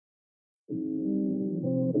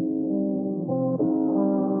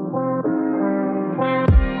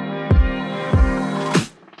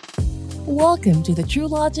Welcome to the True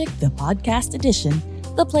Logic, the podcast edition,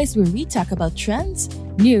 the place where we talk about trends,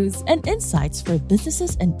 news, and insights for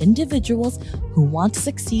businesses and individuals who want to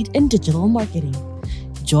succeed in digital marketing.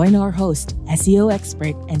 Join our host, SEO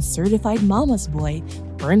expert and certified mama's boy,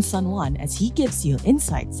 Bern San Juan, as he gives you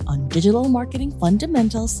insights on digital marketing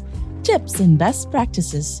fundamentals, tips and best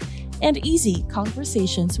practices, and easy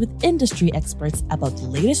conversations with industry experts about the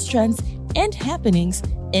latest trends and happenings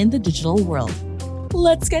in the digital world.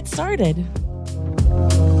 Let's get started.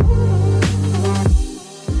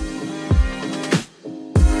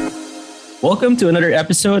 Welcome to another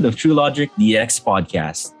episode of True Logic DX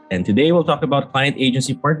podcast. And today we'll talk about client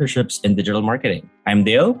agency partnerships in digital marketing. I'm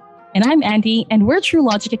Dale. And I'm Andy, and we're True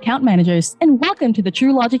Logic account managers. And welcome to the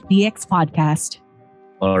True Logic DX podcast.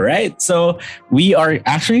 All right. So we are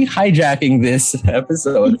actually hijacking this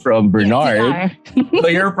episode from Bernard. So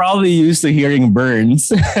you're probably used to hearing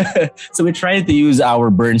Burns. So we tried to use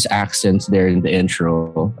our Burns accents there in the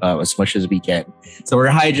intro as much as we can. So we're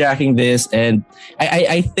hijacking this. And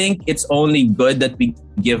I think it's only good that we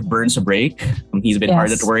give Burns a break. He's been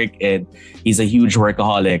hard at work and he's a huge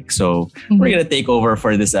workaholic. So we're going to take over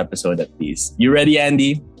for this episode at least. You ready,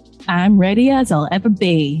 Andy? I'm ready as I'll ever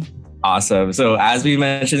be. Awesome. So as we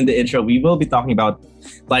mentioned in the intro, we will be talking about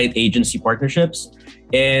client agency partnerships.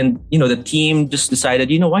 And, the team just decided,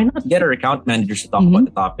 why not get our account managers to talk about the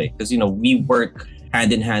topic? Because, we work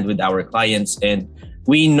hand in hand with our clients and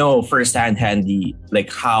we know firsthand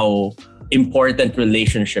how important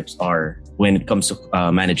relationships are when it comes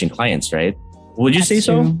to managing clients, right? Would you say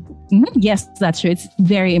so? Yes, that's true. It's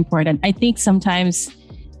very important. I think sometimes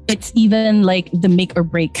it's even like the make or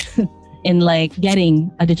break in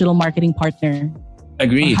getting a digital marketing partner.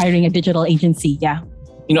 Agreed. Hiring a digital agency. Yeah.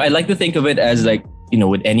 I like to think of it as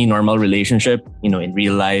with any normal relationship, in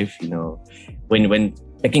real life, when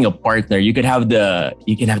picking a partner, you could have the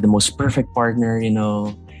most perfect partner,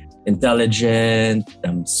 intelligent,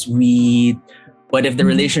 sweet. But if the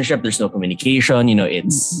relationship, there's no communication,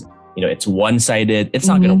 it's one-sided, it's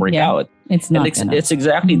not going to work out. It's not. It's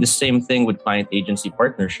exactly the same thing with client agency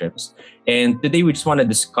partnerships. And today we just want to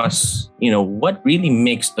discuss, what really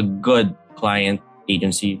makes a good client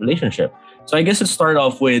agency relationship. So I guess let's start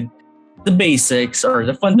off with the basics or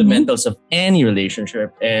the fundamentals of any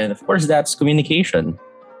relationship. And of course, that's communication.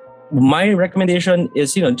 My recommendation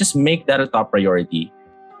is, just make that a top priority.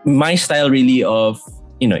 My style really of,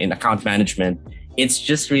 in account management, it's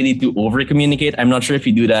just really to over communicate. I'm not sure if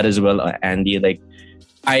you do that as well, Andy.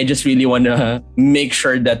 I just really want to make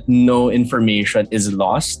sure that no information is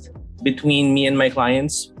lost between me and my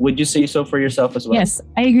clients. Would you say so for yourself as well? Yes,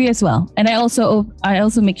 I agree as well. And I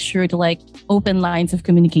also make sure to open lines of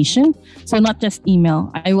communication. So not just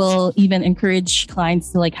email. I will even encourage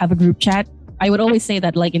clients to have a group chat. I would always say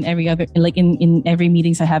that in every other, in every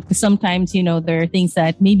meetings I have, because sometimes, there are things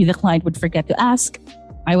that maybe the client would forget to ask.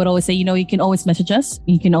 I would always say, you can always message us.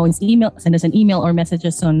 You can always send us an email or message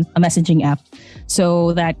us on a messaging app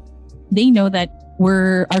so that they know that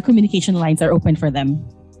our communication lines are open for them.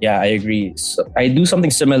 Yeah, I agree. So I do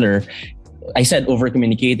something similar. I said over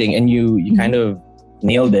communicating and you kind of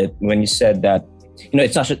nailed it when you said that,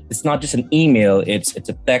 it's not just an email. It's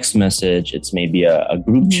a text message. It's maybe a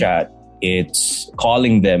group chat. It's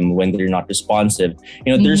calling them when they're not responsive.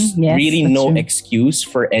 There's really no excuse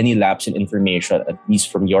for any lapse in information, at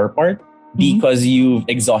least from your part, because you've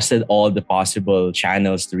exhausted all the possible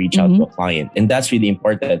channels to reach out to a client. And that's really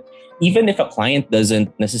important. Even if a client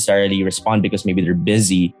doesn't necessarily respond because maybe they're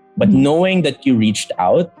busy, but knowing that you reached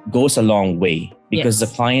out goes a long way because the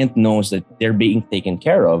client knows that they're being taken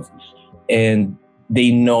care of and they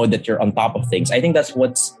know that you're on top of things. I think that's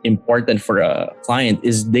what's important for a client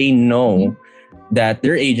is they know that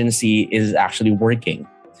their agency is actually working.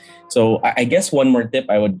 So I guess one more tip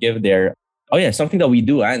I would give there. Oh yeah, something that we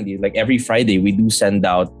do, Andy, every Friday, we do send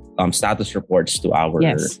out status reports to our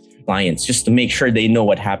clients just to make sure they know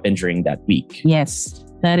what happened during that week. Yes,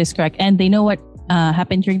 that is correct. And they know what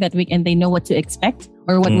happened during that week and they know what to expect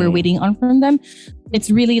or what we're waiting on from them. It's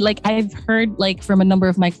really I've heard from a number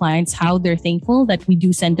of my clients how they're thankful that we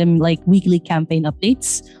do send them weekly campaign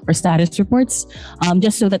updates or status reports,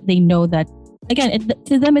 just so that they know that again,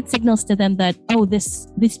 to them it signals to them that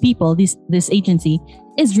this agency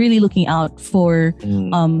is really looking out for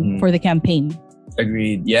the campaign.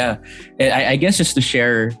 Agreed. Yeah, and I guess just to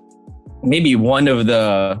share maybe one of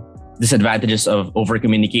the disadvantages of over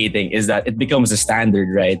communicating is that it becomes a standard,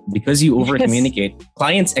 right? Because you over communicate,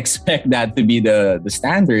 clients expect that to be the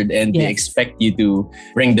standard, and they expect you to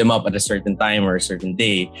bring them up at a certain time or a certain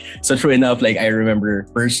day. So true enough, like I remember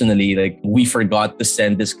personally, like we forgot to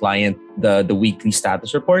send this client the weekly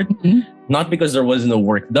status report, not because there was no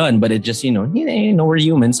work done, but it just, you know, we're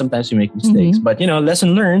human. Sometimes we make mistakes, but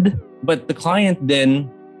lesson learned. But the client then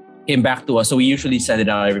came back to us. So we usually send it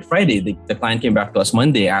out every Friday. The client came back to us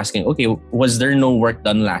Monday asking, okay, was there no work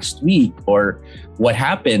done last week, or what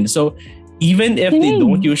happened? So even if they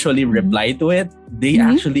don't usually reply to it, they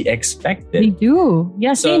actually expect it. They do.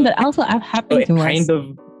 Yeah, so, same. That also happened to us. Kind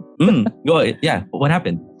of. Go ahead. Yeah. What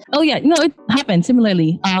happened? Oh yeah, no, it happened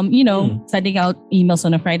similarly. Sending out emails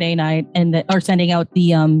on a Friday night or sending out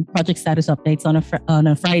the project status updates on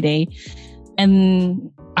a Friday,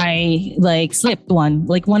 and I slipped one.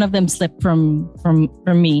 Like one of them slipped from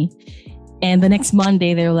me, and the next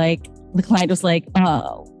Monday they're like, the client was like,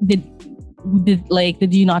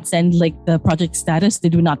 did you not send the project status?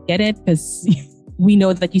 Did we not get it? Because we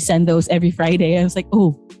know that you send those every Friday. I was like,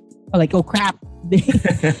 oh crap.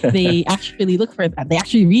 They actually look for that. They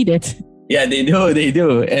actually read it. Yeah, they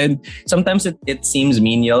do. And sometimes it seems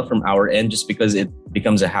menial from our end just because it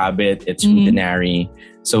becomes a habit. It's routinary.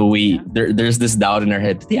 So there's this doubt in our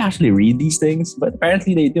head. Do they actually read these things? But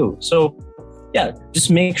apparently they do. So yeah, just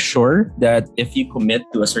make sure that if you commit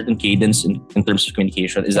to a certain cadence in terms of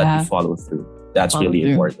communication, is that you follow through. That's really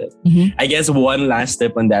important. I guess one last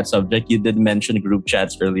tip on that subject, you did mention group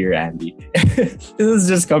chats earlier, Andy. This is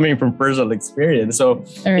just coming from personal experience. So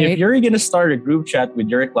if you're going to start a group chat with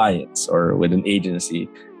your clients or with an agency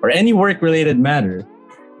or any work-related matter,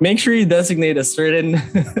 make sure you designate a certain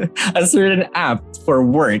app for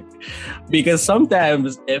work. Because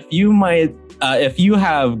sometimes if you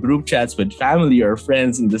have group chats with family or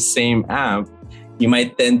friends in the same app, you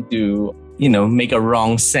might tend to make a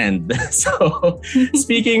wrong send. So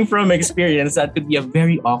speaking from experience, that could be a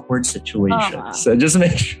very awkward situation. So just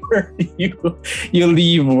make sure you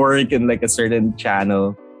leave work in a certain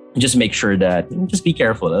channel. Just make sure that, just be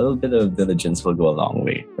careful. A little bit of diligence will go a long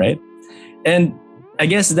way, right? And I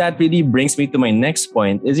guess that really brings me to my next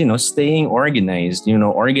point is, staying organized,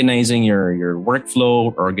 organizing your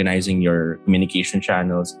workflow, organizing your communication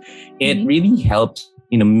channels. It really helps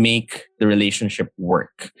make the relationship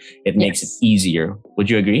work. It makes it easier. Would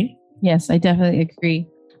you agree? Yes, I definitely agree.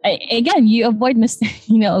 Again, you avoid mistakes,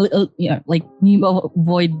 you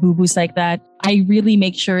avoid boo-boos like that. I really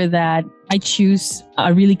make sure that I choose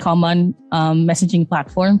a really common messaging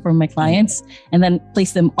platform for my clients and then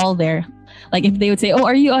place them all there. Like if they would say, oh,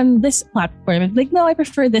 are you on this platform? I'm like, no, I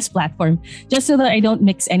prefer this platform, just so that I don't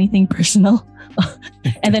mix anything personal.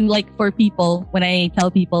 And then for people, when I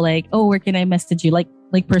tell people oh, where can I message you? Like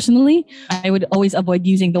personally, I would always avoid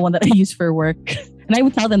using the one that I use for work. And I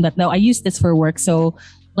would tell them that, no, I use this for work. So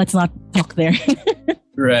let's not talk there.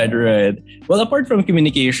 Right. Well, apart from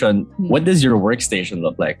communication, what does your workstation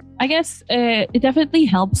look like? I guess it definitely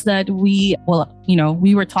helps that we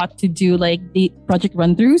were taught to do the project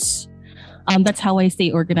run-throughs. That's how I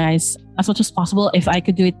stay organized as much as possible. If I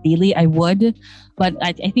could do it daily, I would. But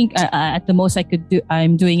I think at the most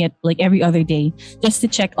I'm doing it every other day, just to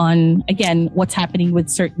check on, again, what's happening with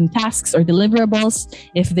certain tasks or deliverables,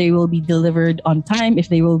 if they will be delivered on time, if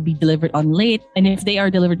they will be delivered on late. And if they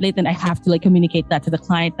are delivered late, then I have to communicate that to the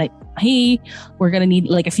client that, hey, we're going to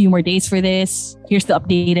need a few more days for this. Here's the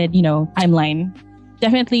updated, timeline.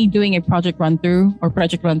 Definitely doing a project run-through or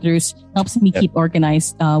project run-throughs helps me keep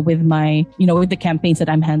organized with my, with the campaigns that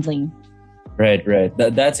I'm handling. Right.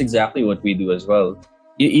 That's exactly what we do as well.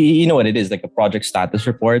 You know what it is, a project status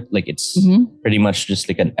report. It's pretty much just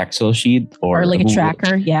an Excel sheet or a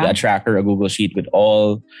tracker. Yeah, a tracker, a Google sheet with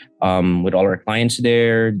all our clients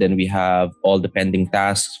there. Then we have all the pending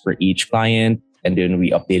tasks for each client. And then we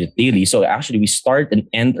update it daily. So actually we start and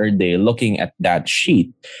end our day looking at that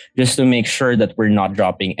sheet just to make sure that we're not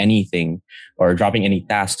dropping anything or dropping any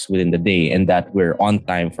tasks within the day and that we're on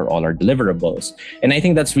time for all our deliverables. And I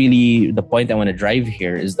think that's really the point I want to drive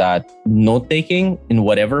here is that note-taking in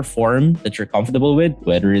whatever form that you're comfortable with,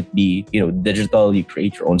 whether it be, digital, you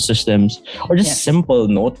create your own systems or just simple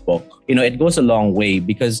notebook, it goes a long way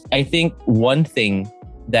because I think one thing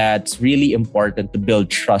that's really important to build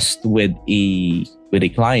trust with a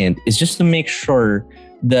client is just to make sure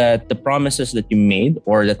that the promises that you made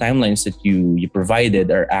or the timelines that you provided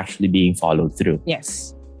are actually being followed through.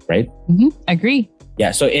 Yes. Right? Agree.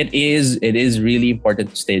 Yeah. So it is really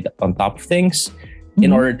important to stay on top of things.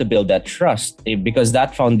 in order to build that trust, because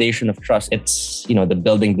that foundation of trust, it's, the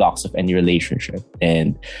building blocks of any relationship.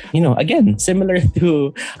 And, again, similar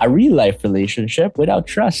to a real life relationship, without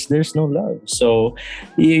trust, there's no love. So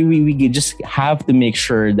we just have to make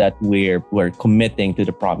sure that we're committing to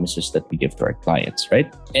the promises that we give to our clients,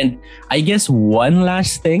 right? And I guess one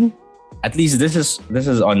last thing, at least this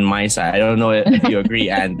is on my side. I don't know if you agree,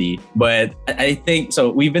 Andy, but I think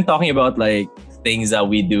so. We've been talking about like things that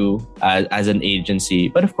we do as an agency,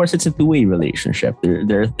 but of course, it's a two-way relationship.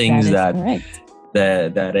 There are things that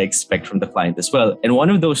I expect from the client as well. And one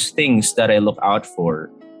of those things that I look out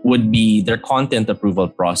for would be their content approval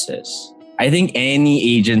process. I think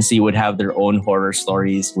any agency would have their own horror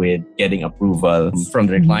stories with getting approval from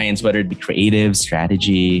their clients, whether it be creative,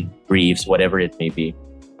 strategy, briefs, whatever it may be.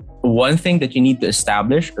 One thing that you need to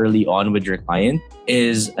establish early on with your client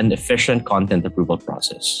is an efficient content approval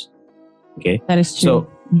process. Okay, that is true.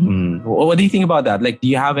 So, what do you think about that? Like, do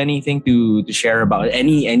you have anything to share about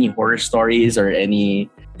any horror stories or any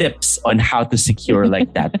tips on how to secure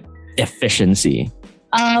like that efficiency?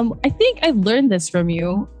 I think I learned this from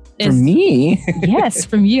you. From me? Yes,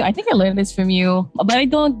 from you. I think I learned this from you, but I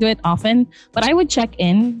don't do it often. But I would check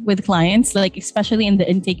in with clients, like especially in the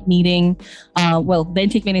intake meeting. The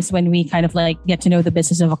intake meeting is when we kind of like get to know the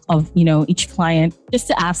business of each client, just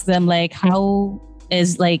to ask them like how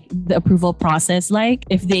is like the approval process like,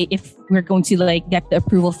 if we're going to like get the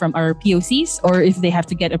approval from our POCs or if they have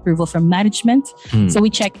to get approval from management. So we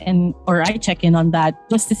check in, or I check in on that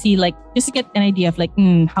just to see just to get an idea of like,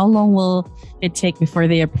 how long will it take before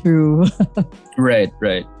they approve? Right.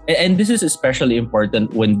 And this is especially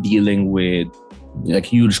important when dealing with like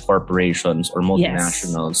huge corporations or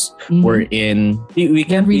multinationals. Yes. Wherein we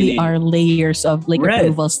can really are layers of like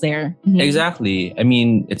approvals there. Exactly. I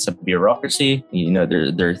mean, it's a bureaucracy.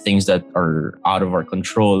 There are things that are out of our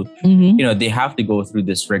control. They have to go through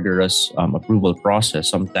this rigorous approval process,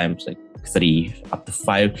 sometimes like 3 up to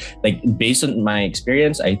 5. Like based on my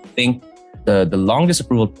experience, I think the longest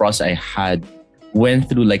approval process I had went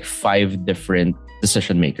through like 5 different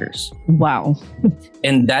decision makers. Wow.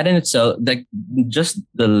 And that in itself, like just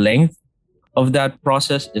the length of that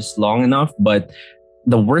process is long enough. But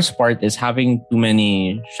the worst part is having too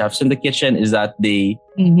many chefs in the kitchen is that they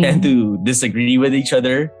tend to disagree with each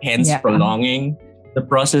other, hence prolonging the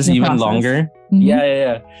process longer.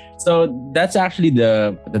 Yeah. So that's actually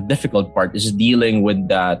the difficult part, is dealing with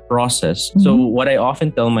that process. So what I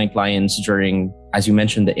often tell my clients during, as you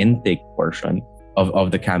mentioned, the intake portion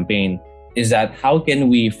of the campaign, is that how can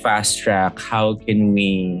we fast track? How can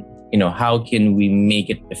we make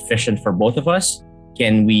it efficient for both of us?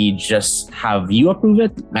 Can we just have you approve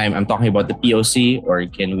it? I'm talking about the POC, or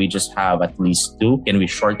can we just have at least 2? Can we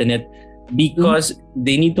shorten it? Because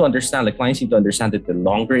they need to understand, the clients need to understand that the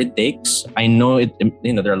longer it takes, I know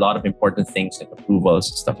there are a lot of important things like approvals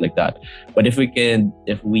and stuff like that. But if we could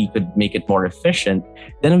make it more efficient,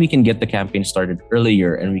 then we can get the campaign started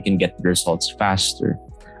earlier and we can get the results faster.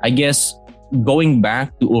 I guess going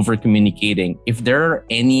back to over communicating, if there are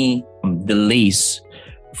any delays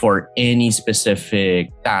for any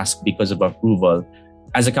specific task because of approval,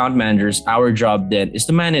 as account managers, our job then is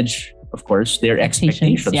to manage, of course, their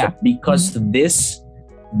expectations. Yeah. So because this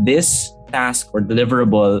task or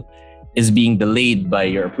deliverable is being delayed by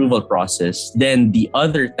your approval process, then the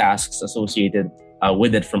other tasks associated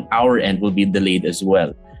with it from our end will be delayed as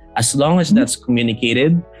well. As long as that's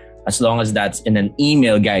communicated, as long as that's in an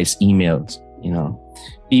email, guys, emails,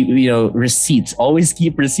 receipts, always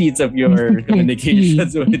keep receipts of your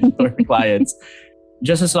communications with your clients.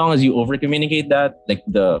 Just as long as you over communicate that, like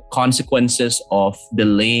the consequences of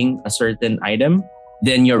delaying a certain item,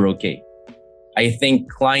 then you're okay. I think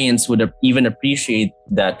clients would even appreciate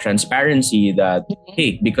that transparency that,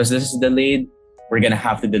 hey, because this is delayed, we're going to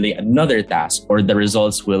have to delay another task, or the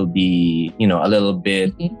results will be, a little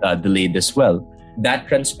bit delayed as well. That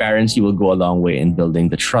transparency will go a long way in building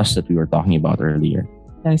the trust that we were talking about earlier.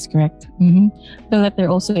 That is correct. So that they're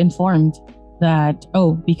also informed that,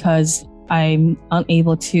 because I'm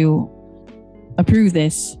unable to approve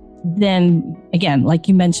this, then again, like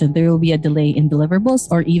you mentioned, there will be a delay in deliverables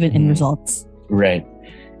or even in results. Right.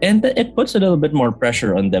 And it puts a little bit more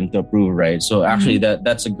pressure on them to approve, right? So actually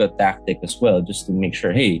that's a good tactic as well, just to make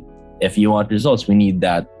sure, hey, if you want results, we need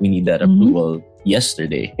that approval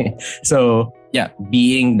yesterday. So yeah,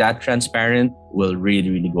 being that transparent will really,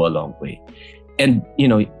 really go a long way. And,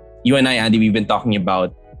 you and I, Andy, we've been talking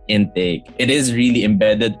about intake. It is really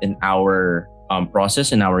embedded in our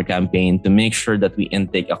process, in our campaign, to make sure that we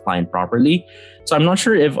intake a client properly. So I'm not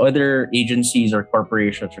sure if other agencies or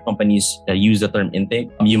corporations or companies use the term intake.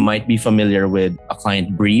 You might be familiar with a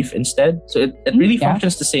client brief instead. So it really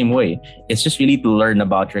functions the same way. It's just really to learn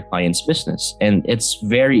about your client's business. And it's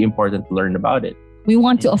very important to learn about it. We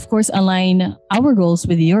want to, of course, align our goals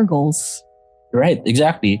with your goals. Right,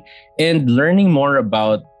 exactly. And learning more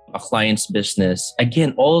about a client's business,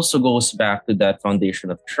 again, also goes back to that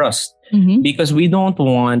foundation of trust. Because we don't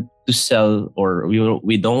want to sell, or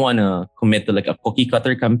we don't want to commit to like a cookie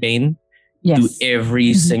cutter campaign to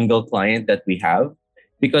every single client that we have,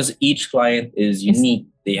 because each client is unique.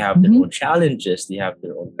 They have their own challenges. They have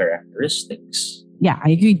their own characteristics. Yeah, I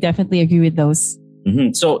agree. Definitely agree with those.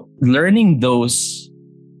 So learning those,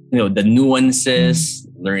 the nuances,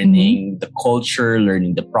 learning the culture,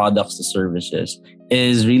 learning the products, the services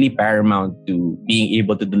is really paramount to being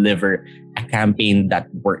able to deliver a campaign that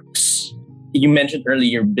works. You mentioned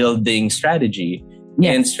earlier building strategy.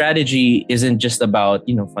 And strategy isn't just about,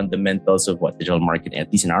 fundamentals of what digital marketing,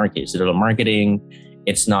 at least in our case, digital marketing.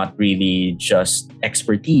 It's not really just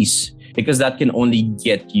expertise, because that can only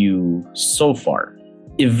get you so far.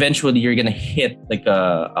 Eventually, you're going to hit like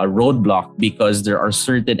a roadblock because there are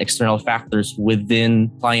certain external factors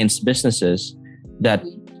within clients' businesses that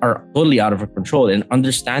are totally out of our control. And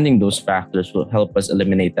understanding those factors will help us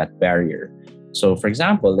eliminate that barrier. So, for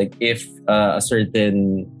example, like if a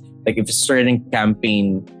certain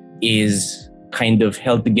campaign is kind of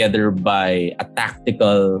held together by a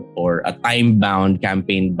tactical or a time-bound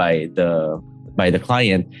campaign by the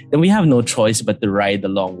client, then we have no choice but to ride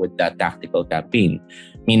along with that tactical campaign.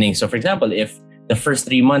 Meaning, so for example, if the first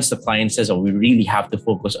 3 months the client says, we really have to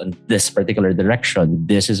focus on this particular direction,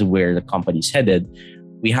 this is where the company's headed,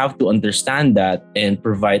 we have to understand that and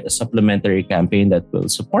provide a supplementary campaign that will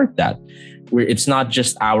support that. Where it's not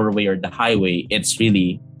just our way or the highway, it's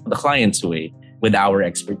really the client's way with our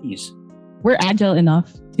expertise. We're agile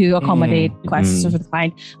enough to accommodate requests of the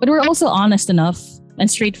client, but we're also honest enough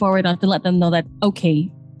and straightforward enough to let them know that,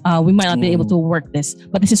 we might not be able to work this,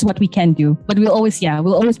 but this is what we can do. But we'll always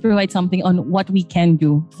provide something on what we can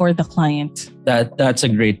do for the client. That's a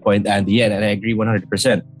great point, Andy. Yeah, and I agree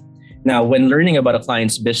 100%. Now, when learning about a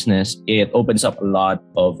client's business, it opens up a lot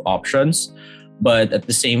of options, but at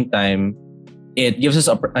the same time, it gives us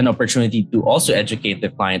an opportunity to also educate the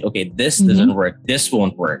client. Okay, this doesn't work. This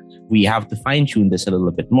won't work. We have to fine tune this a little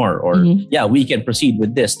bit more. Or we can proceed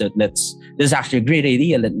with this. This is actually a great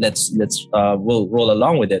idea. We'll roll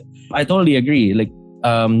along with it. I totally agree. Like,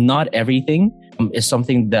 not everything is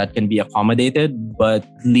something that can be accommodated, but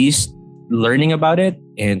at least learning about it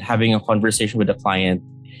and having a conversation with the client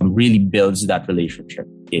really builds that relationship.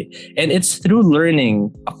 Okay? And it's through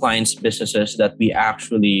learning a client's businesses that we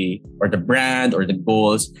actually, or the brand or the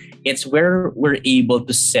goals, it's where we're able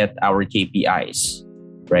to set our KPIs,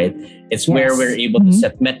 right? It's where we're able to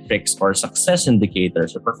set metrics or success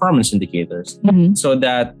indicators or performance indicators so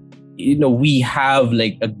that, we have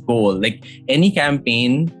like a goal. Like any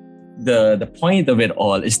campaign, the point of it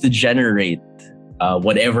all is to generate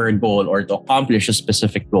whatever goal or to accomplish a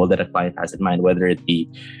specific goal that a client has in mind, whether it be,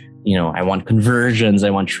 I want conversions,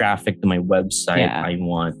 I want traffic to my website, I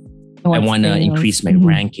want to increase my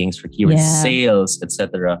rankings for keyword sales,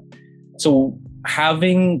 etc. So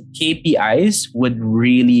having KPIs would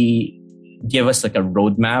really give us like a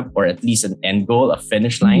roadmap or at least an end goal, a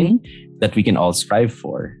finish line that we can all strive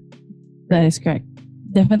for. That is correct.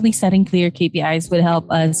 Definitely setting clear KPIs would help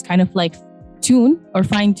us kind of like tune or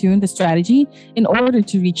fine tune the strategy in order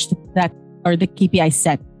to reach that or the KPI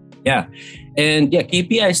set. Yeah. And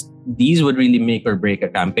KPIs, these would really make or break a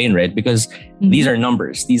campaign, right? Because these are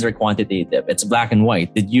numbers, these are quantitative. It's black and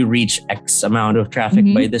white. Did you reach X amount of traffic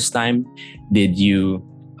by this time? Did you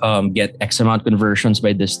get X amount conversions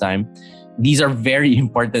by this time? These are very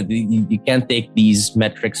important. You can't take these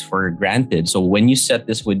metrics for granted. So when you set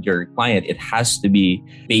this with your client, it has to be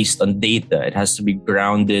based on data. It has to be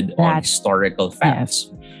grounded on historical facts.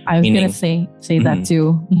 Yes. I was going to say that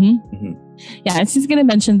too. Yeah, I was just going to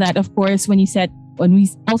mention that, of course, when we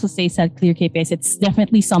also say set clear KPIs, it's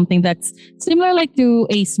definitely something that's similar like to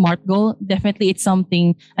a SMART goal. Definitely it's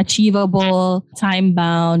something achievable,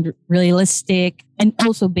 time-bound, realistic, and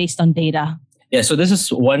also based on data. Yeah, so this is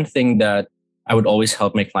one thing that I would always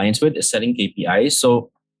help my clients with is setting KPIs. So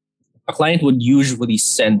a client would usually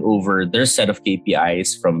send over their set of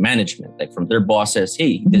KPIs from management, like from their bosses.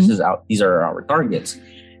 Hey, these are our targets.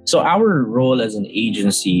 So our role as an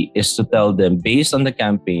agency is to tell them, based on the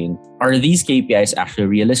campaign, are these KPIs actually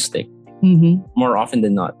realistic? More often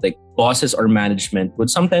than not, like bosses or management would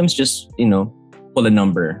sometimes just, pull a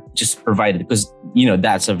number, just provide it because,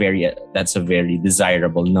 that's a very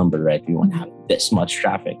desirable number, right? We want to have this much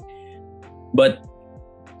traffic. But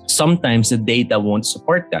sometimes the data won't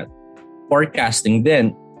support that. Forecasting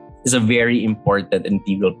then is a very important and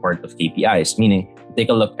integral part of KPIs, meaning take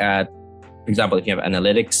a look at, for example, if you have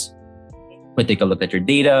analytics, we take a look at your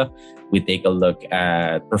data, we take a look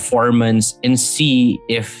at performance and see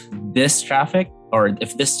if this traffic or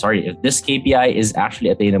if this KPI is actually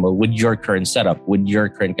attainable with your current setup, with your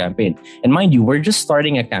current campaign. And mind you, we're just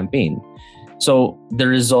starting a campaign. So the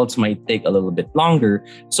results might take a little bit longer.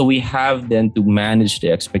 So we have then to manage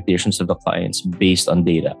the expectations of the clients based on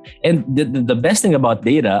data. And the best thing about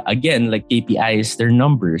data, again, like KPIs, they're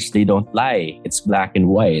numbers. They don't lie. It's black and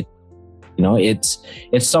white. You know, it's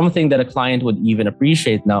something that a client would even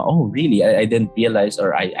appreciate now. Oh, really? I didn't realize,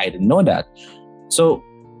 or I didn't know that. So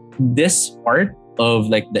this part of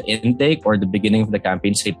like the intake or the beginning of the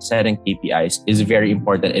campaign, setting KPIs is very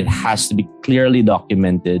important. It has to be clearly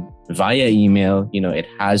documented via email. You know, it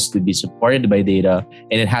has to be supported by data,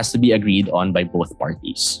 and it has to be agreed on by both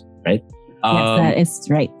parties, right? Yes, that is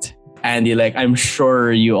right. Andy, like I'm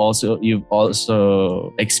sure you've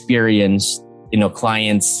also experienced, you know,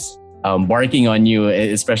 clients barking on you,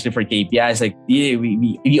 especially for KPIs. Like, yeah,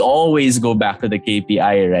 we always go back to the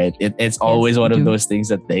KPI, right? It's always one of those things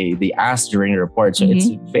that they ask during a report. So it's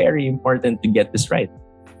very important to get this right.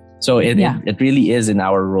 So it really is in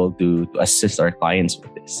our role to assist our clients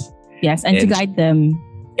with this. Yes, and to guide them.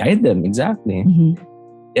 Guide them, exactly. Mm-hmm.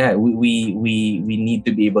 Yeah, we need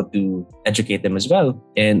to be able to educate them as well.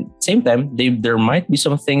 And same time, there might be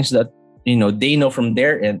some things that, you know, they know from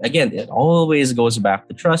their end. Again, it always goes back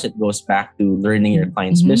to trust. It goes back to learning your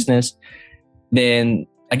client's business. Then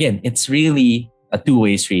again, it's really a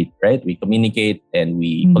two-way street, right? We communicate and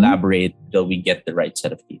we collaborate till we get the right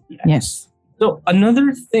set of KPIs. Yes. So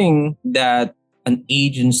another thing that an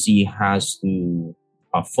agency has to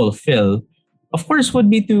fulfill, of course,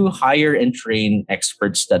 would be to hire and train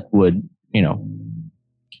experts that would,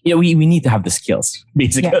 we need to have the skills,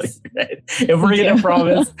 basically. Yes. Right? If we're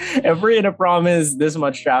gonna promise this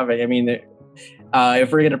much traffic,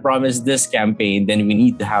 if we're gonna promise this campaign, then we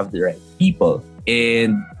need to have the right people,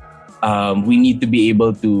 and we need to be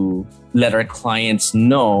able to let our clients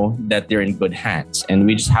know that they're in good hands. And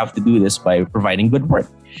we just have to do this by providing good work.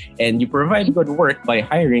 And you provide good work by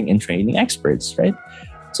hiring and training experts, right?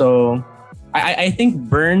 So I think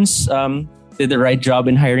Burns did the right job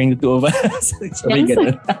in hiring the two of us.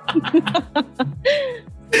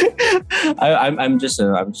 I'm just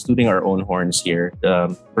tooting our own horns here.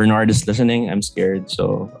 Bernard is listening. I'm scared.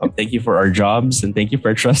 So thank you for our jobs, and thank you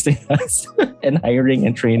for trusting us and hiring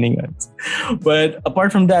and training us. But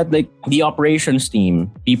apart from that, like the operations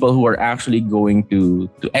team, people who are actually going to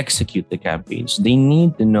execute the campaigns, they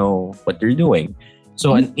need to know what they're doing.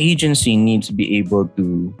 So an agency needs to be able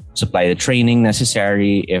to supply the training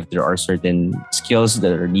necessary if there are certain skills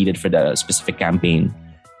that are needed for the specific campaign.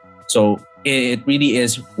 So it really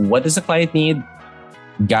is, what does the client need?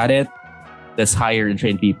 Got it. Let's hire and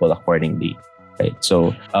train people accordingly, right?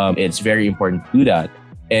 So it's very important to do that.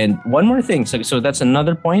 And one more thing. So that's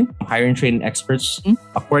another point. Hire and train experts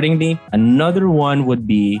accordingly. Another one would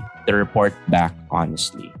be the report back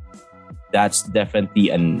honestly. That's definitely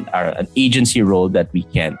an agency role that we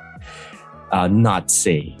can't not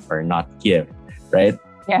say or not give, right?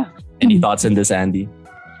 Yeah. Any thoughts on this, Andy?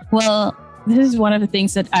 Well, this is one of the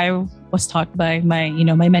things that I was taught by my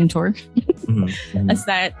mentor. Is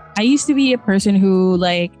that I used to be a person who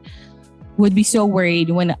would be so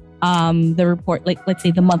worried when the report, let's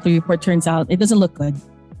say the monthly report turns out it doesn't look good.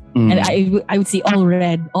 And I would see all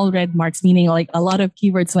red marks, meaning a lot of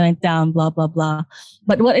keywords went down, blah, blah, blah.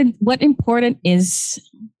 But what important is,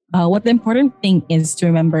 what the important thing is to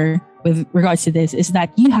remember with regards to this is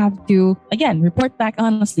that you have to, again, report back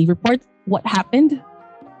honestly, report what happened.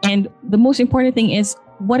 And the most important thing is,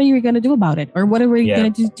 what are you going to do about it? Or what are we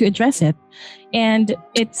going to do to address it? And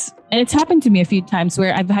it's happened to me a few times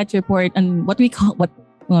where I've had to report on what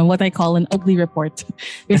I call an ugly report,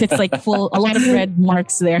 because it's full, a lot of red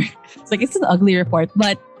marks there. It's an ugly report,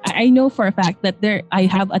 but I know for a fact that I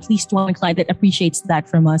have at least one client that appreciates that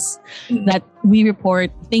from us, that we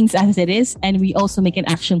report things as it is. And we also make an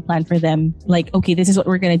action plan for them. Okay, this is what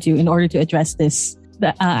we're going to do in order to address this.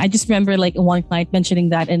 I just remember one client mentioning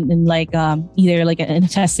that in either in a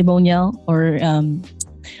testimonial or I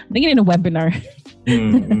think in a webinar.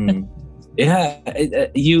 Yeah,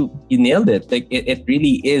 you nailed it. It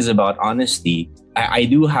really is about honesty. I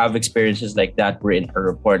do have experiences like that where in a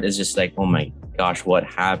report is just oh my gosh, what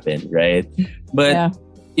happened, right? But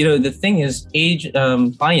the thing is,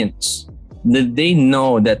 clients, they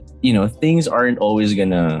know that things aren't always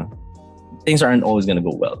gonna things aren't always going to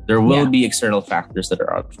go well. There will be external factors that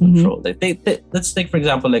are out of control. Let's take, for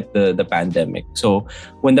example, like the pandemic. So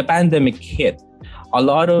when the pandemic hit, a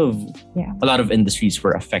lot of industries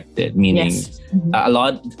were affected, meaning a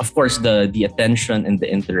lot, of course, the attention and the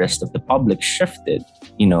interest of the public shifted.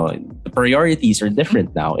 The priorities are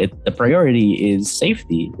different now. The priority is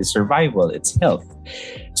safety, is survival, it's health.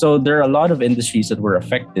 So there are a lot of industries that were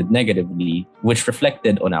affected negatively, which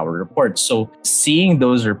reflected on our reports. So seeing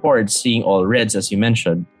those reports, seeing all reds, as you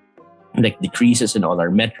mentioned, like decreases in all our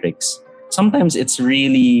metrics, sometimes it's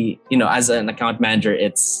really, as an account manager,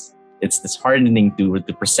 it's disheartening to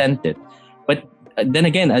present it. But then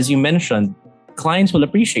again, as you mentioned, clients will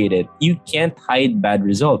appreciate it. You can't hide bad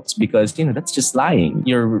results because, that's just lying.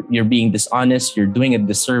 You're being dishonest. You're doing a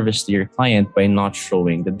disservice to your client by not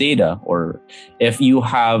showing the data. Or if you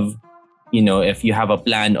have a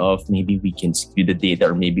plan of maybe we can skew the data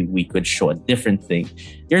or maybe we could show a different thing,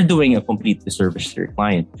 you're doing a complete disservice to your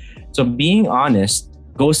client. So being honest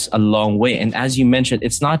goes a long way. And as you mentioned,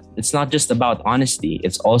 it's not just about honesty.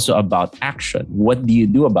 It's also about action. What do you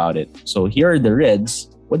do about it? So here are the reds.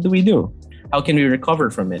 What do we do? How can we recover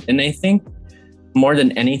from it? And I think more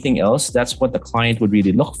than anything else, that's what the client would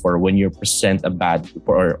really look for when you present a bad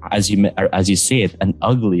report, or as you say it, an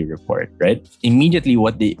ugly report, right? Immediately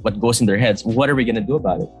what goes in their heads, what are we going to do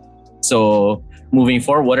about it? So moving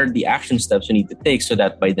forward, what are the action steps we need to take so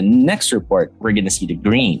that by the next report, we're going to see the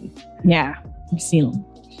green? Yeah.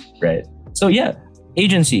 Right. So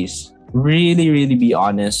agencies, really, really be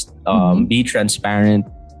honest, be transparent.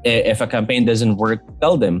 If a campaign doesn't work,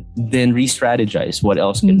 tell them, then re-strategize. What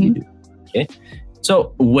else can we do? Okay.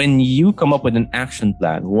 So when you come up with an action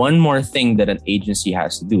plan, one more thing that an agency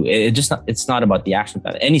has to do, it's not about the action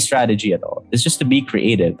plan, any strategy at all. It's just to be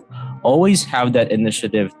creative. Always have that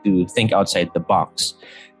initiative to think outside the box.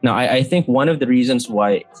 Now, I think one of the reasons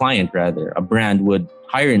why a brand would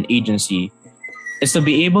hire an agency is to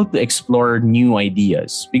be able to explore new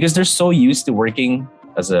ideas, because they're so used to working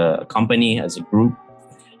as a company, as a group,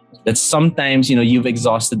 that sometimes, you've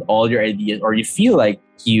exhausted all your ideas, or you feel like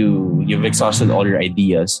you've exhausted all your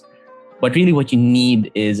ideas. But really what you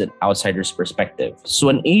need is an outsider's perspective. So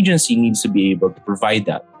an agency needs to be able to provide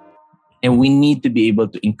that. And we need to be able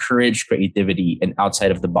to encourage creativity and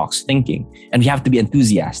outside of the box thinking. And we have to be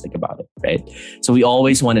enthusiastic about it, right? So we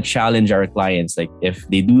always want to challenge our clients. Like if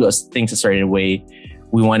they do things a certain way,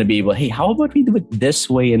 we want to be able, hey, how about we do it this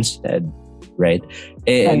way instead, right?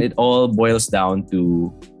 And it all boils down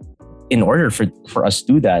to, in order for us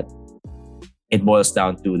to do that, it boils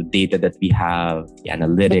down to the data that we have, the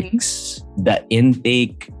analytics, the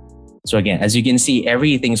intake. So again, as you can see,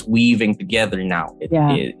 everything's weaving together now.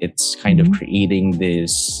 It's kind of creating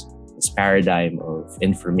this paradigm of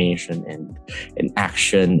information and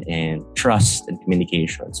action and trust and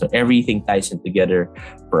communication. So everything ties in together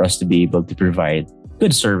for us to be able to provide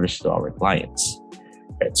good service to our clients.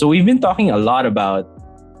 Right? So we've been talking a lot about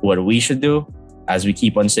what we should do. As we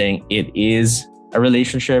keep on saying, it is a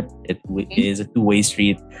relationship. It is a two-way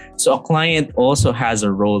street. So a client also has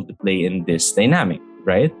a role to play in this dynamic,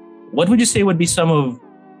 right? What would you say would be some of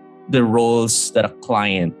the roles that a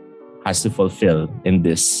client has to fulfill in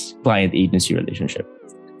this client-agency relationship?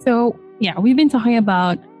 So, we've been talking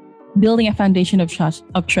about building a foundation of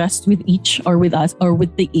trust with each, or with us, or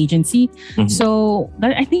with the agency. So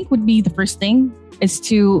that, I think, would be the first thing, is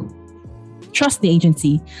to trust the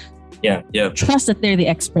agency. Trust that they're the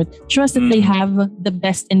expert. Trust that they have the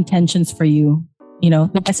best intentions for you.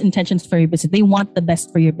 The best intentions for your business. They want the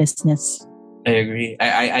best for your business. I agree.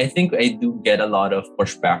 I think I do get a lot of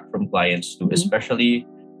pushback from clients too, especially,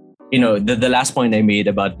 the last point I made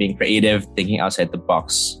about being creative, thinking outside the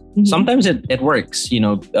box. Sometimes it works,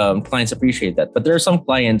 clients appreciate that. But there are some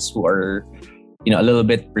clients who are, a little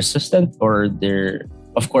bit persistent, or they're,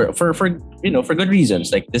 of course, for good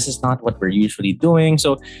reasons. Like, this is not what we're usually doing.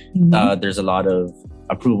 So there's a lot of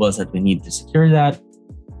approvals that we need to secure that.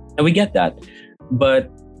 And we get that.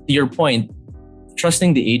 But to your point,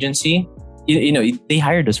 trusting the agency, they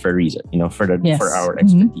hired us for a reason, for our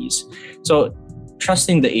expertise. So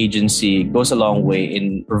trusting the agency goes a long way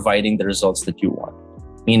in providing the results that you want.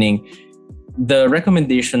 Meaning, the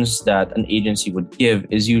recommendations that an agency would give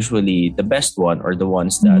is usually the best one, or the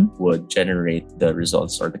ones that would generate the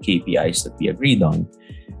results or the KPIs that we agreed on.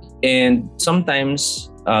 And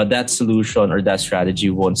sometimes that solution or that strategy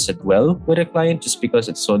won't sit well with a client just because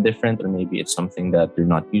it's so different, or maybe it's something that they're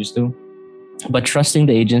not used to. But trusting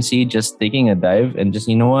the agency, just taking a dive and just,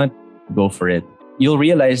 go for it. You'll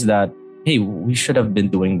realize that, hey, we should have been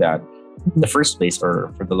doing that in the first place,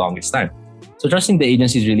 or for the longest time. So trusting the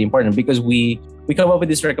agency is really important because we come up with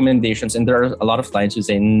these recommendations, and there are a lot of clients who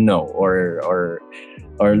say no, or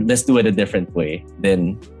let's do it a different way.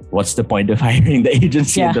 Then what's the point of hiring the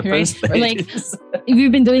agency in the first place? Or like, if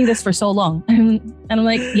you've been doing this for so long, and I'm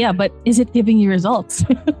like, yeah, but is it giving you results?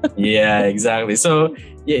 Yeah, exactly. So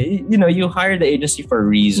you hire the agency for a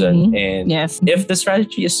reason, and if the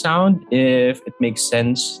strategy is sound, if it makes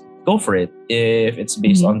sense, go for it. If it's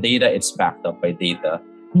based on data, it's backed up by data,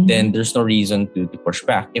 then there's no reason to push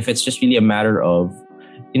back. If it's just really a matter of,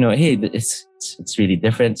 hey, it's really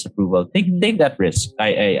different, it's approval, take that risk.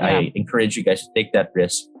 I encourage you guys to take that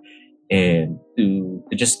risk and to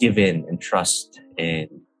just give in and trust and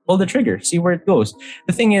pull the trigger, see where it goes.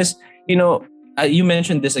 The thing is, you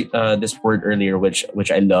mentioned this word earlier,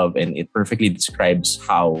 which I love, and it perfectly describes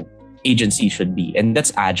how agency should be, and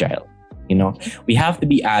that's agile. We have to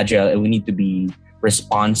be agile, and we need to be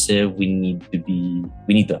responsive. We need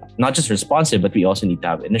to not just responsive, but we also need to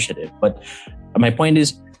have initiative. But my point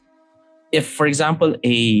is, if, for example,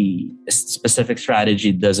 a specific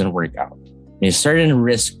strategy doesn't work out, a certain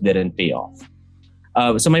risk didn't pay off.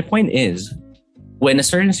 So my point is, when a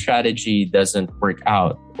certain strategy doesn't work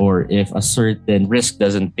out, or if a certain risk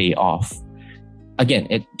doesn't pay off, again,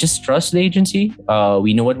 just trust the agency.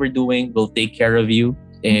 We know what we're doing. We'll take care of you.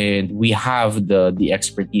 And we have the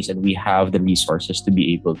expertise, and we have the resources to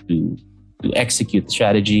be able to execute the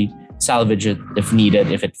strategy, salvage it if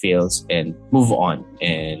needed, if it fails, and move on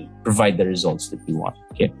and provide the results that we want.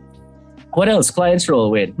 Okay. What else? Clients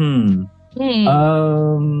roll with.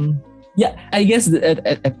 Yeah, I guess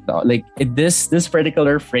like this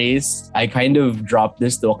particular phrase, I kind of dropped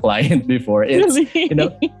this to a client before. It's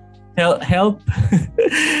help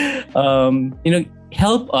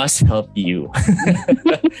help us help you.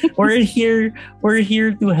 we're here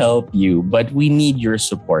to help you, but we need your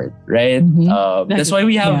support, right? That's why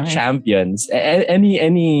we have champions.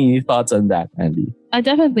 Any thoughts on that, Andy?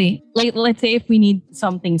 Definitely. Like, let's say if we need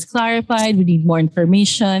some things clarified, we need more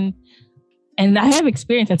information. And I have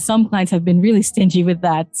experience that some clients have been really stingy with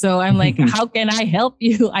that. So I'm like, how can I help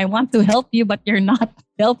you? I want to help you, but you're not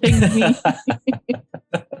helping me.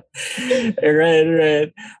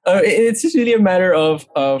 Right. It's just really a matter of,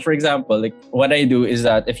 for example, like what I do is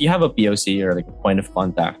that if you have a POC or like a point of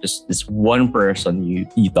contact, just this one person you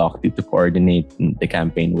talk to coordinate the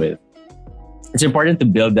campaign with, it's important to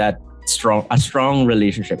build a strong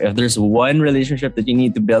relationship. If there's one relationship that you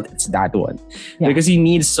need to build, it's that one. Because you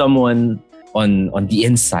need someone on the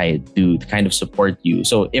inside to kind of support you.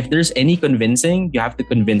 So if there's any convincing, you have to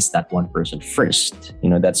convince that one person first.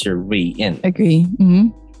 That's your way in. Agree.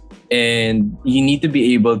 And you need to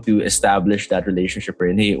be able to establish that relationship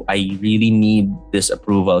where, hey, I really need this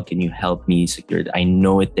approval. Can you help me secure it? I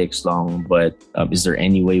know it takes long, but is there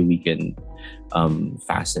any way we can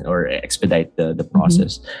fasten or expedite the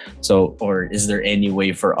process? So, or is there any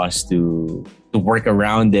way for us to work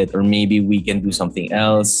around it, or maybe we can do something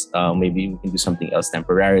else? Maybe we can do something else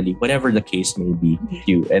temporarily, whatever the case may be.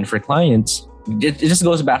 And for clients, it just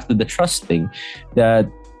goes back to the trust thing, that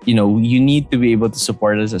you need to be able to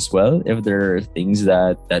support us as well if there are things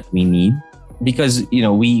that we need, because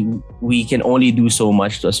we can only do so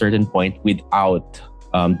much to a certain point without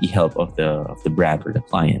the help of the brand or the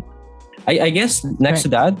client. I guess next to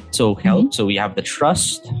that, so help. So we have the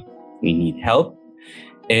trust, we need help,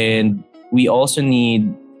 and we also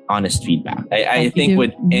need honest feedback. I think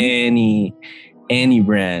with any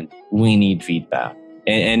brand, we need feedback.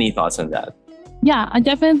 Any thoughts on that? Yeah, I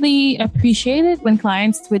definitely appreciate it when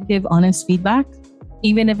clients would give honest feedback,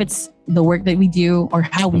 even if it's the work that we do or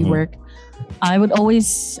how we work. I would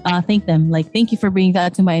always thank them. Like, thank you for bringing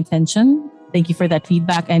that to my attention. Thank you for that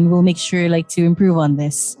feedback, and we'll make sure to improve on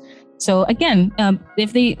this. So again,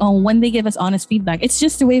 if they when they give us honest feedback, it's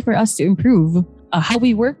just a way for us to improve how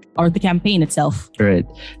we work or the campaign itself. Right.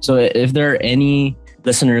 So if there are any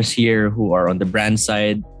listeners here who are on the brand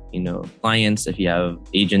side, clients, if you have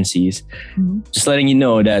agencies, just letting you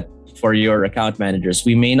know that for your account managers,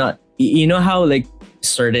 we may not, how like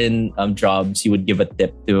certain jobs you would give a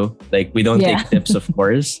tip to, like we don't take tips, of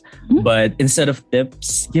course, but instead of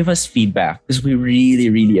tips, give us feedback, because we really,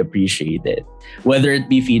 really appreciate it. Whether it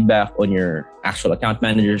be feedback on your actual account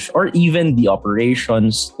managers or even the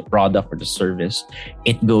operations, the product or the service,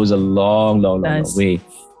 it goes a long way.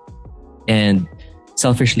 And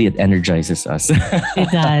selfishly, it energizes us. It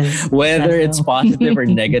does. Whether it's positive or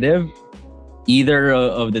negative, either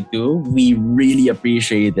of the two, we really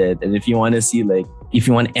appreciate it. And if you want to see, if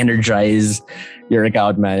you want to energize your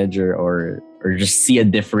account manager or just see a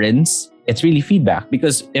difference, it's really feedback.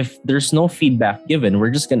 Because if there's no feedback given,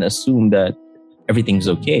 we're just going to assume that everything's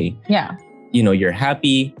okay. Yeah. you're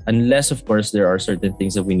happy, unless of course there are certain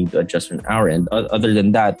things that we need to adjust on our end. Other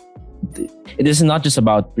than that, it is not just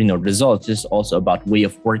about results. It's also about way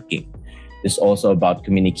of working. It's also about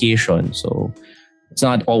communication. So it's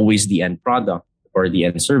not always the end product or the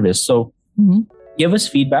end service. So give us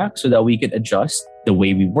feedback so that we can adjust the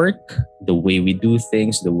way we work, the way we do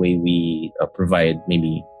things, the way we provide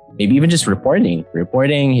maybe even just reporting.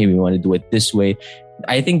 Hey, we want to do it this way.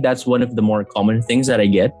 I think that's one of the more common things that I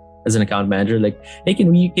get as an account manager. Like, hey,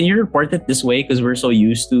 can you report it this way because we're so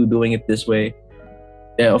used to doing it this way?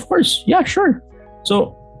 Yeah, of course. Yeah, sure.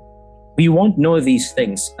 So we won't know these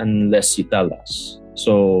things unless you tell us.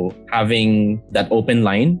 So having that open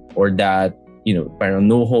line or that,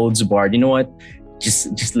 no holds barred, you know what?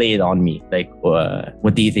 Just lay it on me. Like,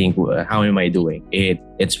 what do you think? How am I doing?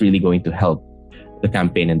 It's really going to help the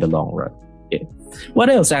campaign in the long run. Okay. What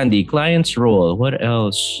else, Andy? Client's role. What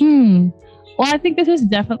else? Well, I think this is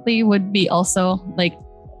definitely would be also like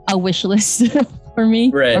a wish list for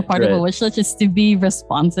me, or part of a wish list, is to be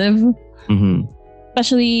responsive. Mm-hmm.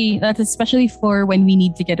 Especially for when we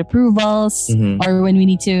need to get approvals, or when we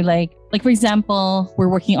need to like for example, we're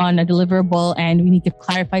working on a deliverable and we need to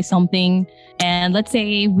clarify something, and let's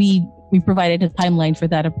say we provided a timeline for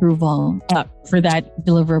that approval, for that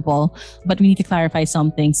deliverable, but we need to clarify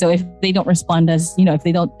something. So if they don't respond if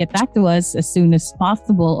they don't get back to us as soon as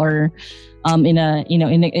possible, or in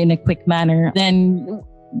a quick manner, then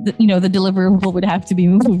the deliverable would have to be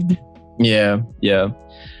moved. Yeah.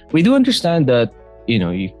 We do understand that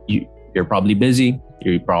you're probably busy.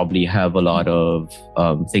 You probably have a lot of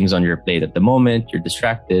things on your plate at the moment. You're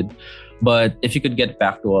distracted. But if you could get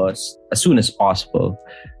back to us as soon as possible,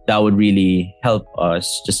 that would really help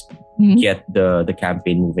us just get the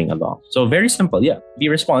campaign moving along. So very simple. Yeah. Be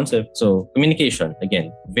responsive. So communication,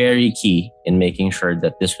 again, very key in making sure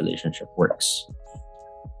that this relationship works.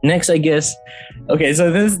 Next, I guess. Okay, so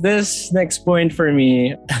this next point for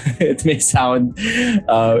me, it may sound,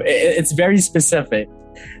 it's very specific.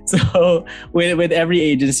 So with every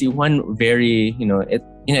agency, one very,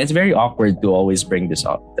 it's very awkward to always bring this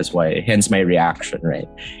up. That's why, hence my reaction, right?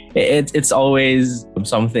 It's always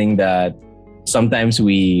something that sometimes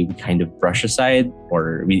we kind of brush aside,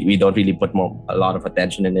 or we don't really put a lot of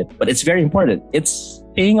attention in it. But it's very important. It's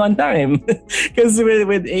paying on time. Because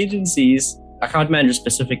with agencies, account managers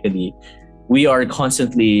specifically, we are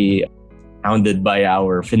constantly hounded by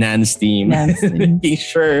our finance team, making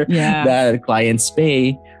sure that clients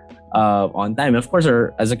pay on time. Of course,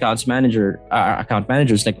 as account managers,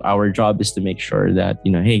 like, our job is to make sure that,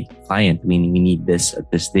 hey, client, we need this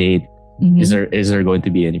at this date. Is there going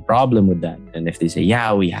to be any problem with that? And if they say,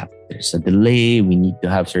 there's a delay, we need to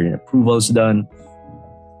have certain approvals done.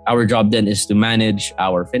 Our job then is to manage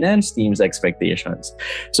our finance team's expectations.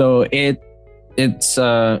 So it's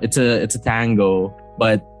a tango,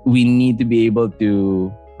 but we need to be able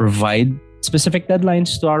to provide specific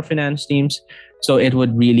deadlines to our finance teams. So it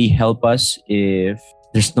would really help us if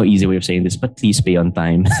there's no easy way of saying this, but please pay on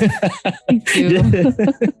time. Thank you.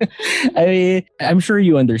 I'm sure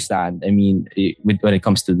you understand. I mean, when it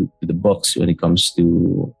comes to the books, when it comes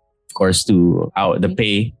to, of course, to the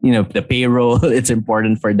pay, the payroll, it's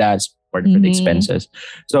important for that. It's important for the expenses.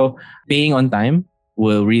 So paying on time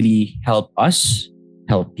will really help us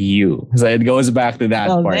help you. So it goes back to that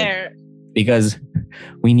part. There. Because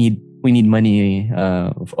we need money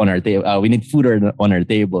on our table. We need food on our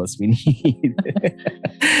tables. We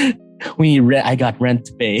need rent. I got rent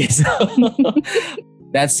to pay. So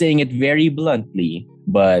that's saying it very bluntly,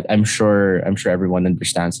 but I'm sure everyone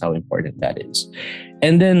understands how important that is.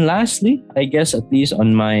 And then lastly, I guess, at least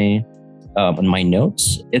on my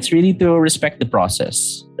notes, it's really to respect the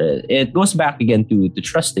process. It goes back again to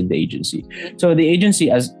trusting the agency. So the agency,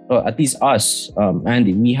 as at least us,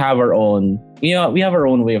 Andy, we have our own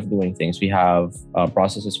way of doing things. We have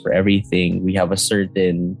processes for everything. We have a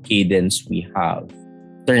certain cadence. We have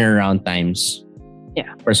turnaround times,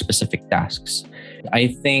 for specific tasks. I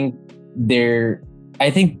think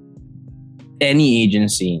any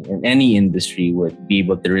agency in any industry would be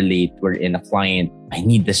able to relate. We're in a client, I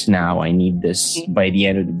need this now. I need this by the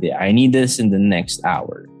end of the day. I need this in the next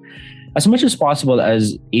hour. As much as possible,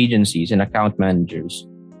 as agencies and account managers,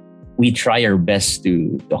 we try our best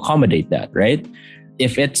to accommodate that, right?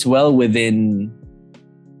 If it's well within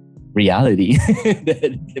reality,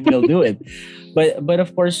 then we'll do it. But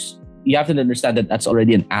of course, you have to understand that that's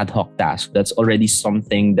already an ad hoc task. That's already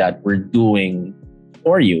something that we're doing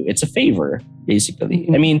for you. It's a favor, basically.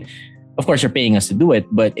 I mean, of course, you're paying us to do it,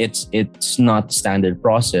 but it's not standard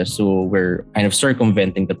process. So we're kind of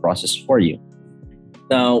circumventing the process for you.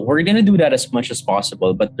 Now, we're going to do that as much as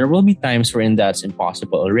possible, but there will be times wherein that's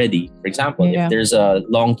impossible already. For example, if there's a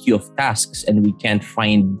long queue of tasks and we can't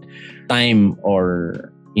find time,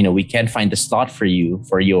 or, we can't find a slot for you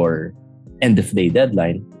for your end of day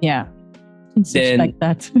deadline. Yeah. Please respect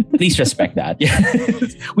that. Please respect that.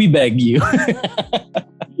 We beg you.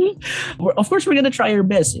 Of course, we're going to try our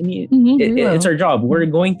best. I mean, it's our job. We're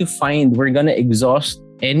going to exhaust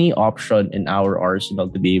any option in our arsenal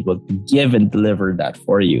to be able to give and deliver that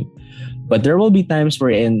for you. But there will be times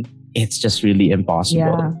wherein it's just really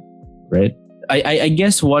impossible. Right? I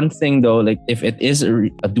guess one thing though, like if it is a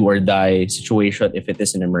do or die situation, if it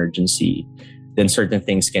is an emergency, then certain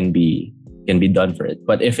things can be done for it.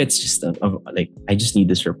 But if it's just like, I just need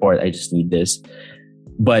this report, I just need this.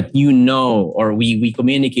 But or we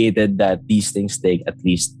communicated that these things take at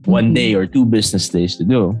least 1 day or 2 business days to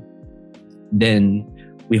do, then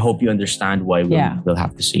we hope you understand why we'll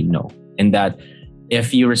have to say no. And that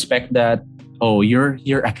if you respect that,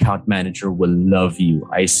 your account manager will love you.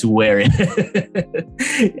 I swear.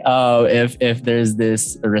 If there's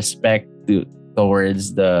this respect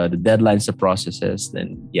towards the deadlines, the processes,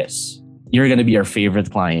 then yes, you're going to be our favorite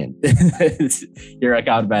client. Your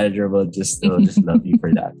account manager will just love you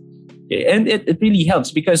for that. And it really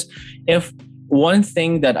helps, because if one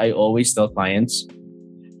thing that I always tell clients,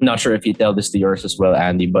 not sure if you tell this to yours as well,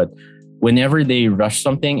 Andy, but whenever they rush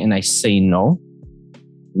something and I say no,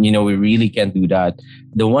 we really can't do that.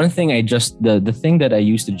 The one thing the thing that I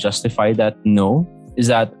use to justify that no is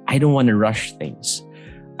that I don't want to rush things.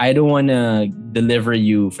 I don't want to deliver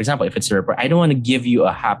you, for example, if it's a report, I don't want to give you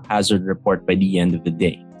a haphazard report by the end of the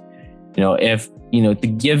day. To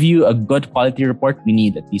give you a good quality report, we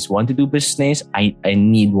need at least 1 to 2 business days. I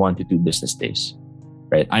need 1 to 2 business days,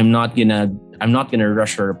 right? I'm not gonna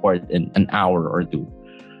rush a report in an hour or 2.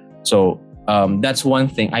 So that's one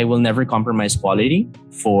thing. I will never compromise quality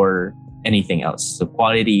for anything else. So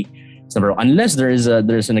quality is number 1. Unless there's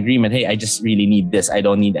an agreement. Hey, I just really need this. I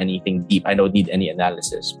don't need anything deep. I don't need any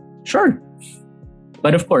analysis. Sure.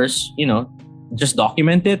 But of course, just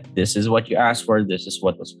document it. This is what you asked for. This is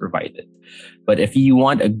what was provided. But if you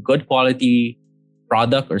want a good quality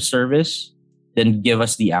product or service, then give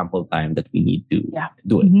us the ample time that we need to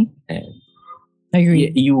do it. Mm-hmm. And I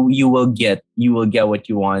agree. You will get what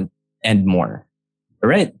you want and more. All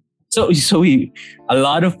right. So a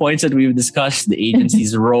lot of points that we've discussed: the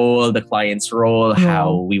agency's role, the client's role,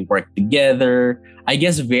 how we work together. I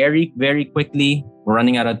guess very, very quickly, we're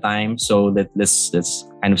running out of time. So let's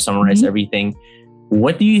kind of summarize everything.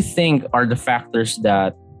 What do you think are the factors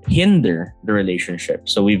that hinder the relationship?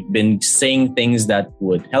 So we've been saying things that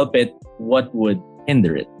would help it. What would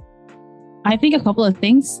hinder it? I think a couple of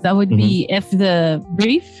things. That would be if the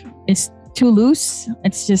brief is too loose,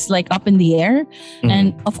 it's just like up in the air.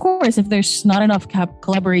 And of course, if there's not enough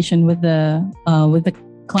collaboration with the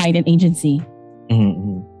client and agency.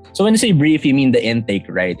 So when you say brief, you mean the intake,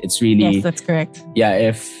 right? It's really... Yes, that's correct. Yeah,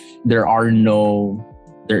 if there are no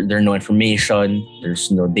information,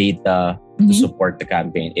 there's no data to support the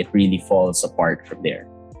campaign, it really falls apart from there.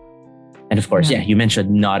 And of course, you mentioned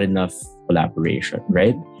not enough collaboration,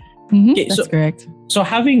 right? Okay, that's correct. So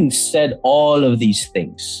having said all of these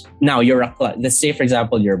things, now you're let's say, for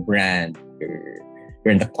example, your brand,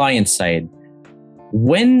 you're in the client side.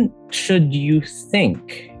 When should you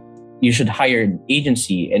think you should hire an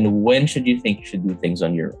agency, and when should you think you should do things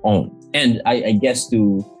on your own? And I guess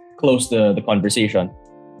to close the conversation,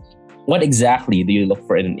 what exactly do you look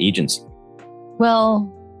for in an agency? Well,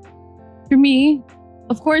 for me,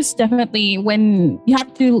 of course, definitely when you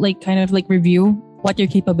have to review what your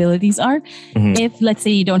capabilities are. If, let's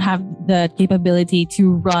say, you don't have the capability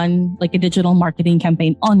to run like a digital marketing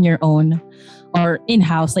campaign on your own or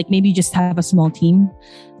in-house, like maybe you just have a small team,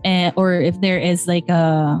 or if there is like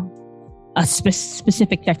a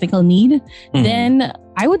specific technical need, then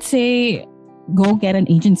I would say go get an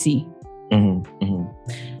agency.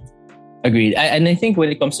 Agreed. And I think when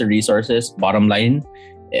it comes to resources, bottom line,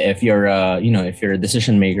 if you're a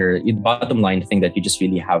decision maker, the bottom line thing that you just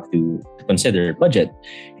really have to consider budget.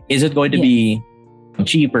 Is it going to be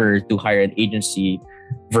cheaper to hire an agency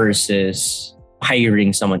versus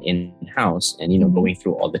hiring someone in-house and going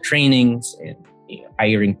through all the trainings and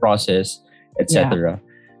hiring process, etc.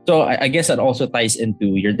 So I guess that also ties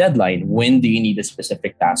into your deadline. When do you need a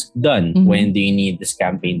specific task done? When do you need this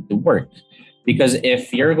campaign to work? Because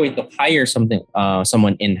if you're going to hire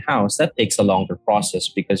someone in-house, that takes a longer process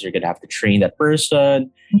because you're going to have to train that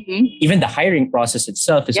person. Even the hiring process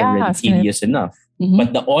itself is already tedious enough.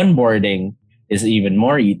 But the onboarding is even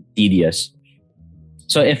more tedious.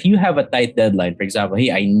 So if you have a tight deadline, for example,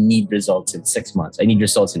 hey, I need results in 6 months. I need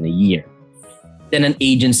results in a year. then an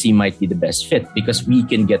agency might be the best fit because we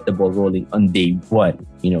can get the ball rolling on day one.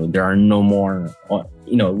 There are no more,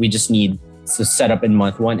 we just need to set up in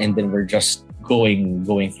month one, and then we're just going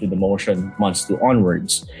through the motion months 2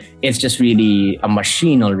 onwards. It's just really a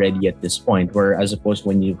machine already at this point, where as opposed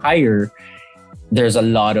when you hire, there's a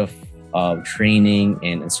lot of training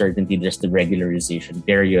and uncertainty. There's the regularization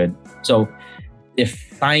period. So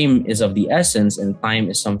if time is of the essence, and time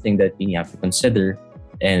is something that you have to consider,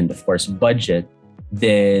 and of course budget,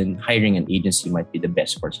 then hiring an agency might be the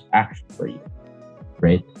best course of action for you,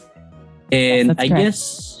 right? And Yes, I correct.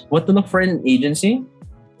 guess what to look for in an agency,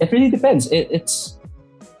 it really depends.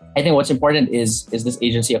 I think what's important is this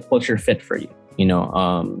agency a culture fit for you?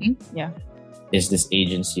 Yeah. Is this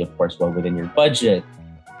agency, of course, well within your budget?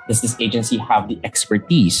 Does this agency have the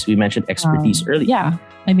expertise? We mentioned expertise earlier. Yeah.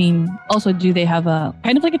 I mean, also, do they have a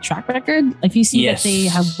kind of like a track record? If you see Yes. that they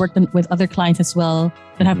have worked with other clients as well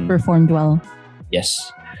that have Mhm. performed well.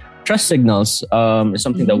 Yes. Trust signals is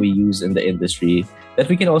something that we use in the industry that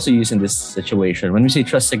we can also use in this situation. When we say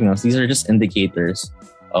trust signals, these are just indicators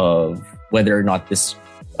of whether or not this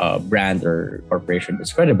brand or corporation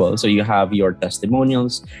is credible. So you have your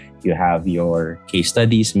testimonials, you have your case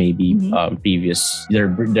studies, maybe previous their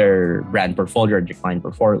brand portfolio or decline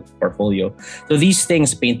portfolio. So these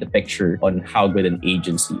things paint the picture on how good an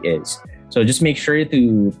agency is. So just make sure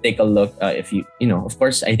to take a look. If of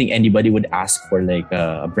course, I think anybody would ask for like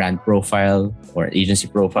a brand profile or agency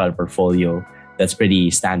profile portfolio. That's pretty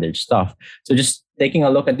standard stuff. So just taking a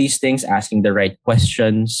look at these things, asking the right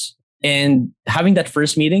questions, and having that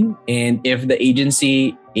first meeting. And if the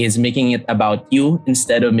agency is making it about you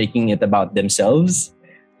instead of making it about themselves,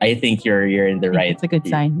 I think you're in the right. That's a good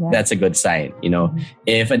sign. Yeah. That's a good sign.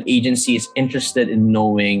 If an agency is interested in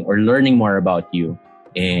knowing or learning more about you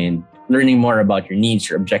and learning more about your needs,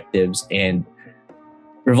 your objectives, and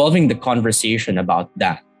revolving the conversation about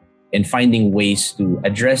that and finding ways to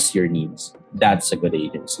address your needs, that's a good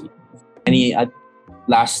agency. Any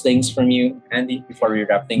last things from you, Andy, before we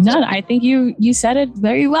wrap things None. up? I think you said it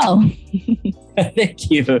very well.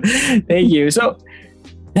 Thank you. So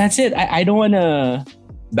that's it. I don't want to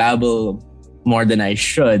babble more than I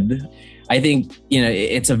should. I think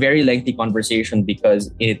it's a very lengthy conversation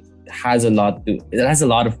because it has a lot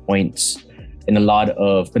of points and a lot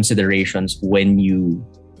of considerations when you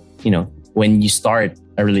start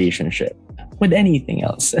a relationship with anything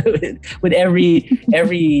else. with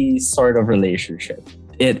every sort of relationship,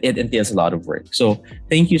 it entails a lot of work. So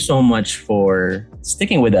thank you so much for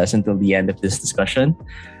sticking with us until the end of this discussion.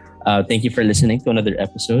 Thank you for listening to another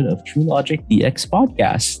episode of TrueLogic DX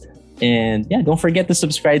podcast. And yeah, don't forget to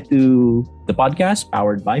subscribe to the podcast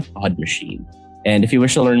powered by Pod Machine. And if you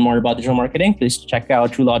wish to learn more about digital marketing, please check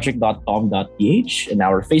out truelogic.com.ph and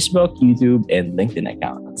our Facebook, YouTube, and LinkedIn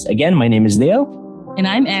accounts. Again, my name is Dale. And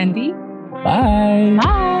I'm Andy. Bye.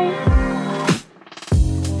 Bye.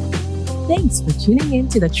 Thanks for tuning in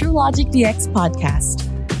to the TrueLogic DX podcast,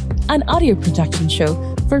 an audio production show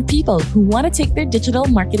for people who want to take their digital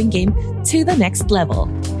marketing game to the next level.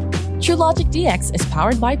 TrueLogic DX is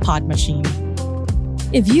powered by Pod Machine.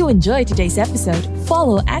 If you enjoyed today's episode,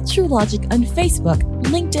 follow at TrueLogic on Facebook,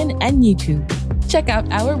 LinkedIn, and YouTube. Check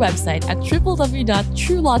out our website at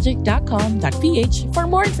www.truelogic.com.ph for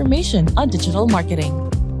more information on digital marketing.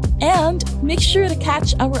 And make sure to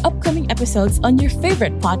catch our upcoming episodes on your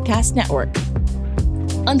favorite podcast network.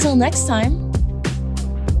 Until next time,